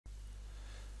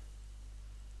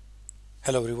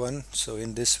Hello everyone. So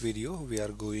in this video we are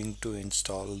going to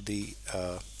install the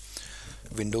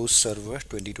Windows Server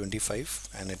 2025,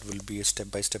 and it will be a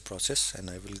step-by-step process,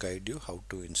 and I will guide you how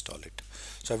to install it.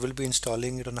 So I will be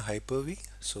installing it on a Hyper-V.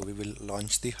 So we will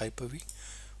launch the Hyper-V.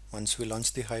 Once we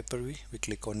launch the Hyper-V, we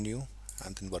click on new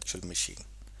and then virtual machine.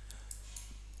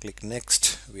 Click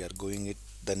next. We are going it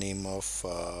the name of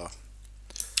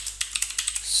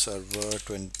Server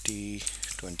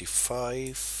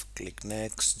 2025. Click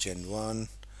next. Gen 1.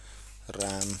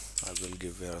 RAM I will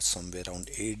give her somewhere around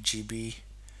 8 GB.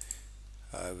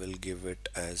 I will give it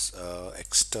as a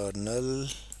external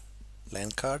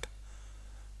LAN card.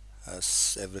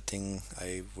 As everything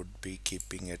I would be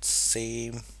keeping it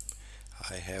same.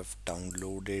 I have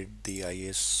downloaded the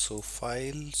ISO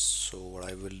file, so what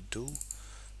I will do,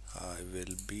 I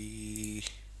will be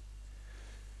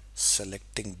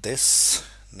selecting this,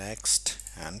 next,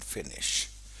 and finish.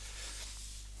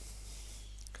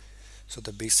 So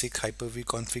the basic Hyper-V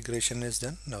configuration is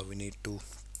done. Now we need to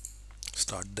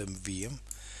start the VM.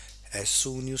 As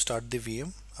soon you start the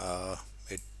VM,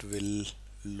 it will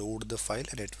load the file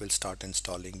and it will start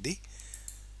installing the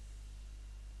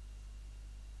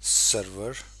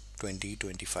server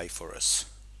 2025 for us.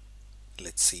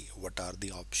 Let's see what are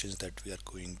the options that we are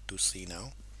going to see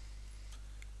now,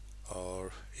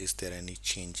 or is there any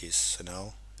changes. So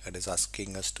now it is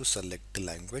asking us to select the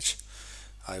language.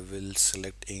 I will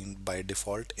select in by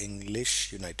default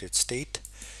English United States.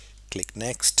 Click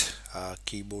next.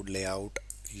 Keyboard layout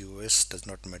US does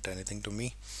not matter anything to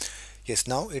me. Yes,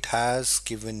 now it has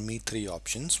given me three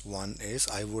options. One is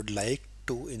I would like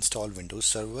to install Windows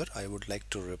Server. I would like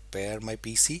to repair my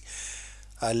PC.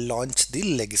 Launch the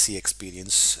legacy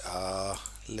experience.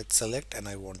 Let's select, and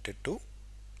I wanted to.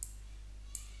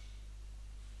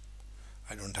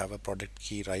 I don't have a product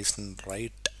key right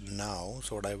now.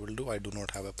 So what I will do, I do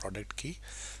not have a product key.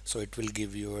 So it will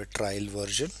give you a trial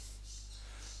version.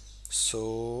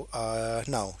 So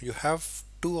now you have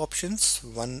two options.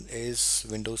 One is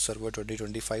Windows Server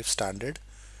 2025 standard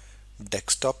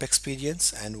desktop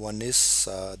experience, and one is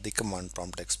the command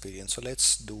prompt experience. So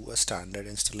let's do a standard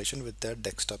installation with the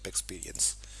desktop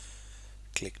experience.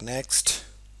 Click next,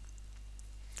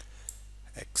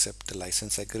 accept the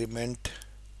license agreement.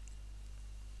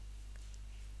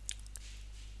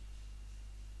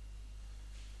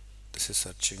 This is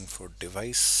searching for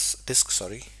device disk,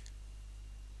 sorry.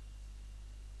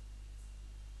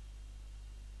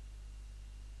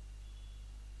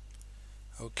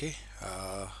 Okay,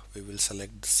 we will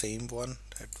select the same one.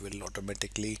 It will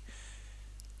automatically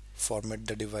format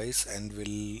the device and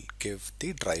will give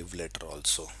the drive letter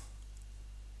also.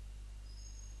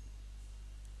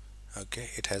 Okay,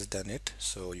 it has done it,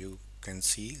 so you can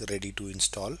see ready to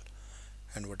install.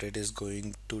 And what it is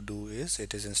going to do is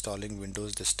it is installing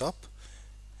Windows desktop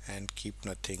and keep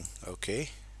nothing. Okay,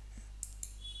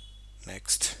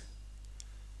 next.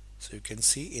 So you can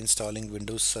see installing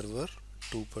Windows Server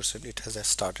 2%, it has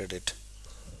started it.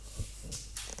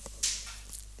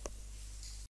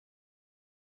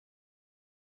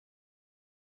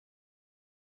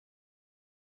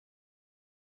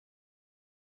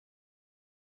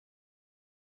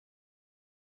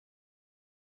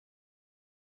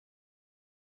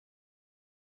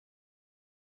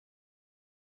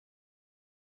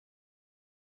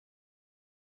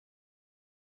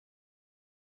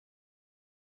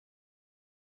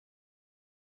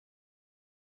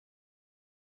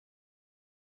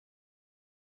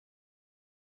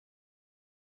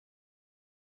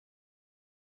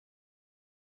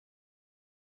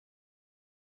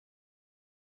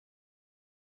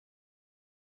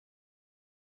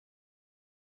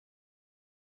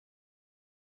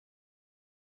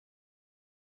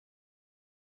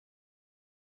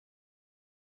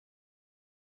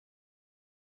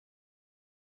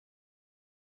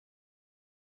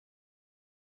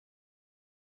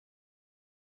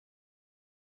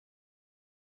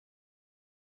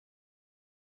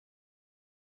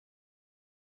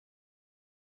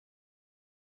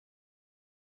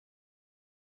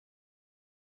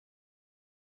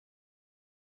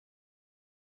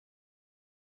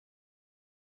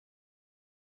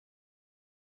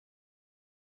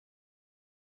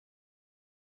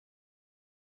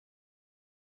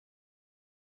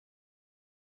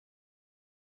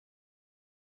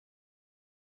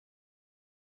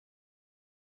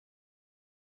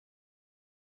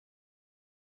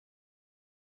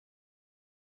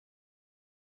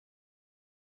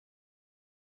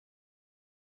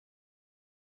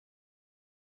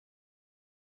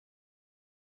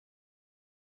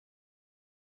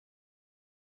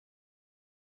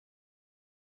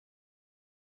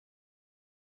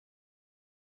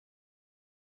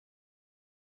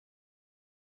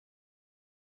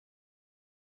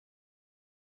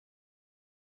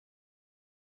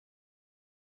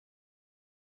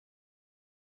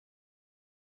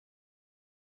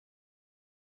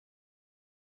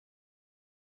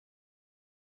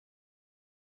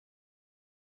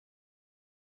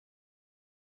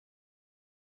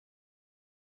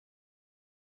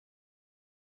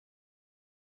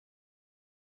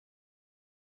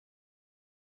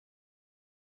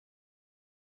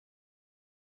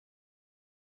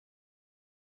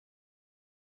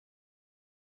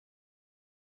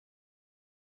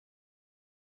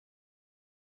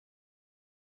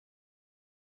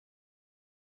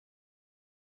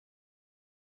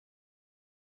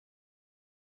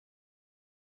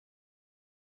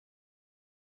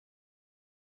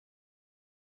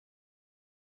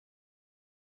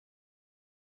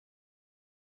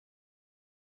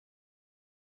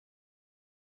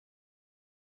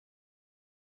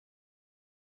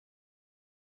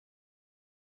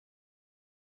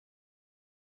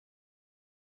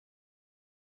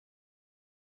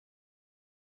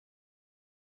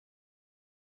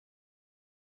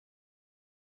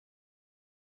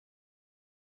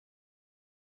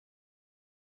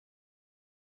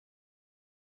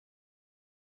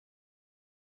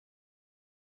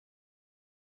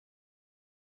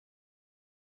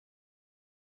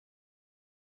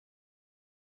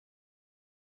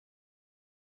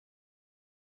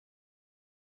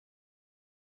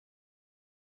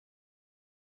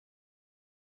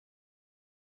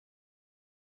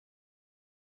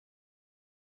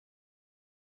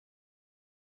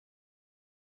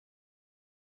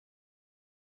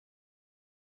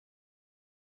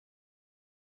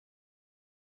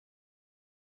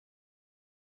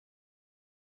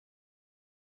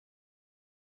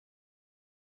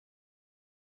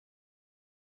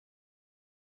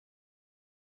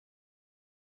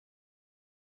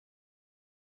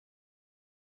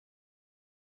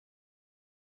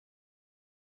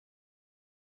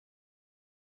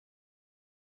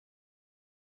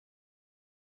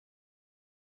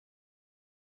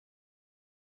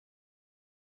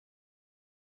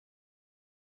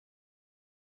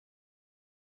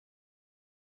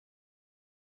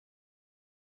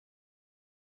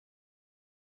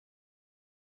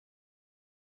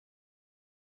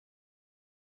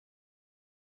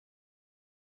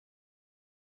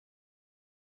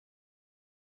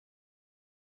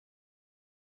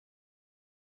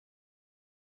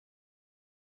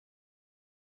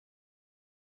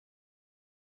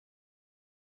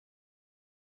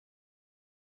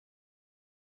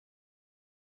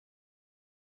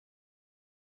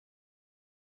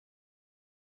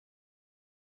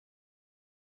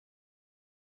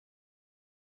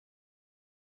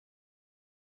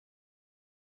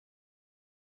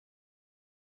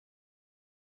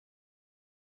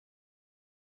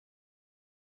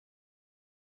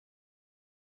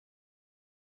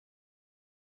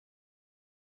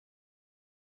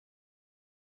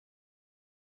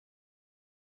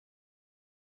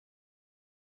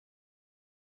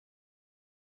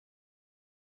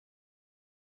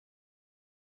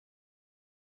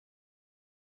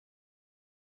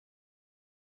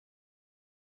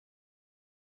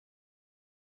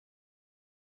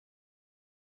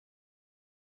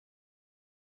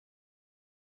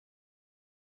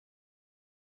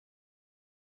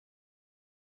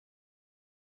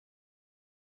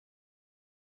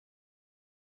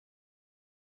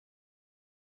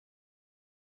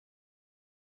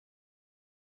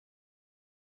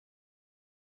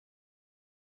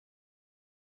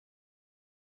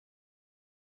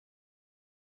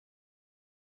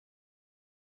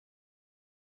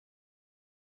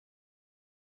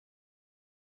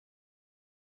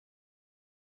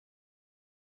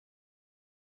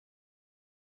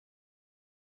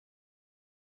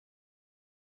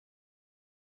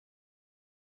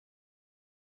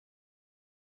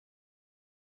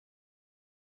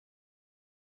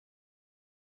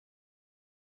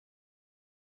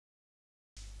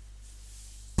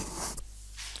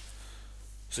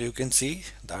 So you can see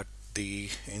that the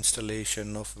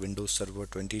installation of Windows Server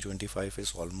 2025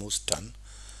 is almost done.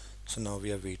 So now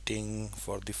we are waiting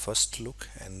for the first look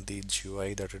and the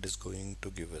GUI that it is going to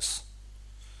give us.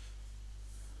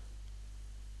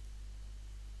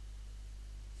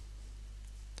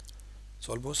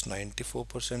 So almost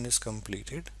 94% is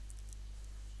completed,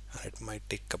 and it might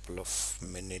take a couple of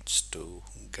minutes to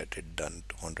get it done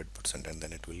to 100%, and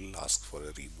then it will ask for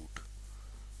a reboot.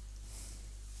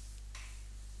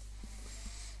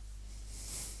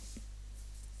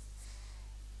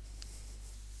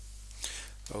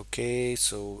 Okay,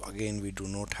 so again we do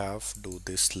not have do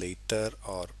this later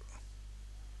or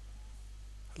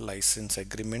license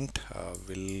agreement.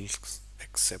 Will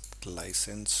accept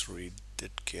license, read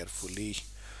it carefully.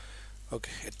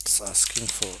 Okay, it's asking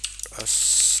for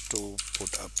us to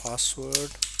put a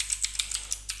password,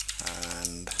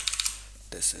 and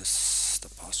this is the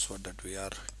password that we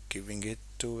are giving it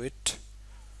to it.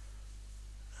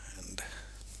 And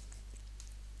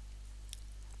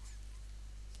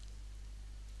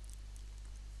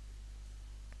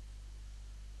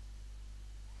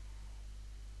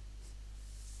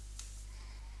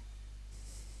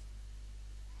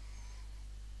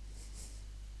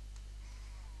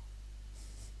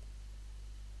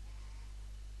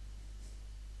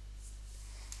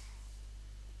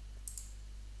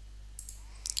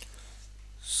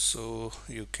so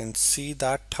you can see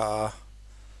that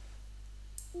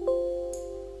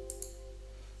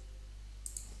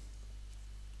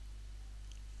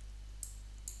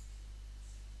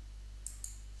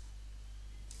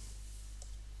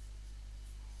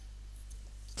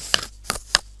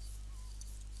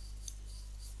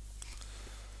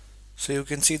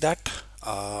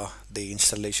the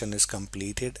installation is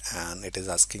completed and it is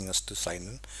asking us to sign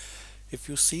in. If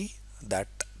you see that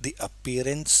the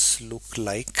appearance look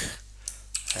like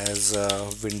as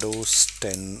Windows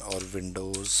 10 or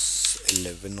Windows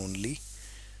 11 only,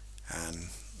 and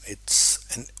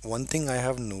and one thing I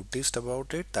have noticed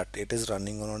about it, that it is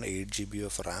running on 8 GB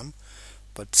of RAM,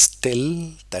 but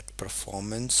still that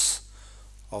performance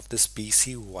of this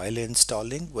PC while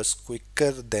installing was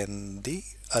quicker than the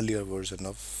earlier version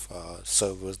of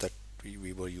servers that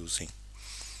we were using.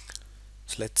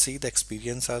 So let's see the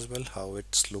experience as well, how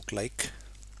it's look like.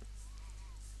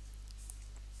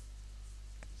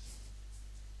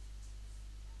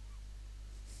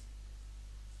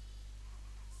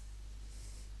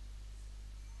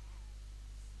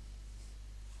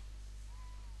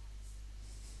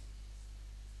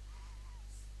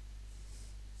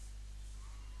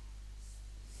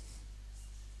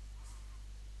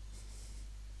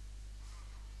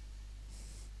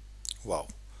 Wow.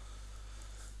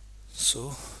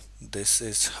 So this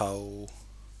is how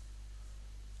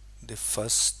the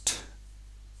first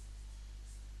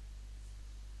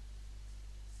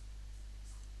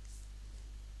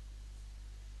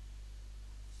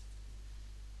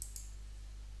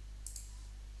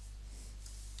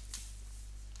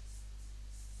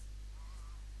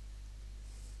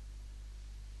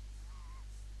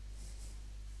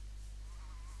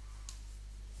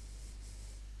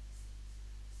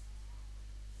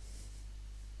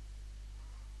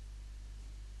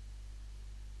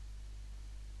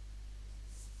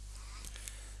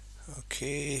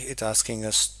okay, it's asking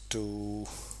us to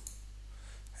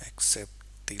accept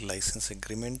the license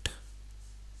agreement,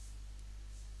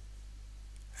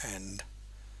 and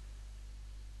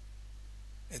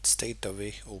it's straight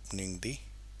away opening the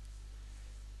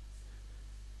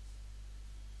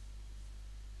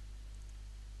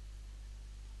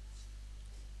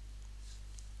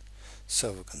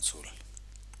server console.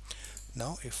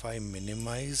 Now if I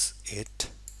minimize it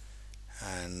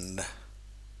and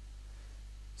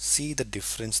see the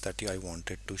difference that I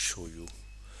wanted to show you,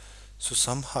 so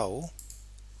somehow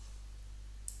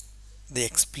the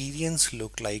experience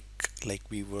looked like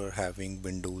we were having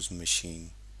Windows 10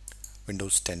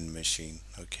 machine.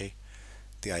 Okay,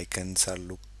 the icons are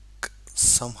look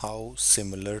somehow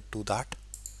similar to that,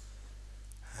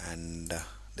 and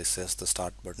this is the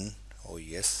start button. Oh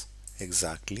yes,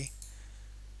 exactly.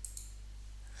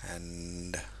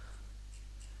 And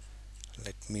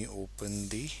let me open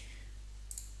the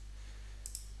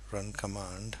run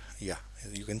command. Yeah,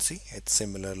 you can see it's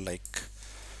similar like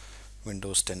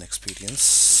Windows 10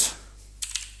 experience.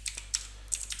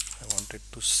 I wanted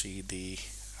to see the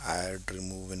add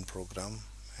remove in program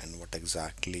and what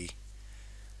exactly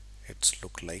it's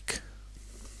look like.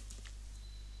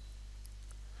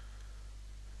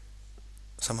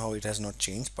 Somehow it has not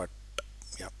changed, but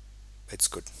yeah, it's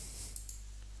good.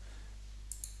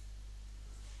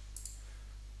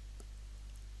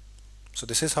 So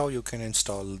this is how you can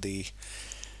install the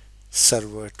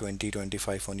server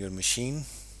 2025 on your machine,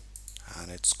 and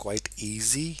it's quite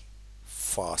easy,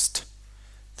 fast.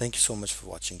 Thank you so much for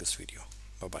watching this video.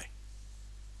 Bye bye.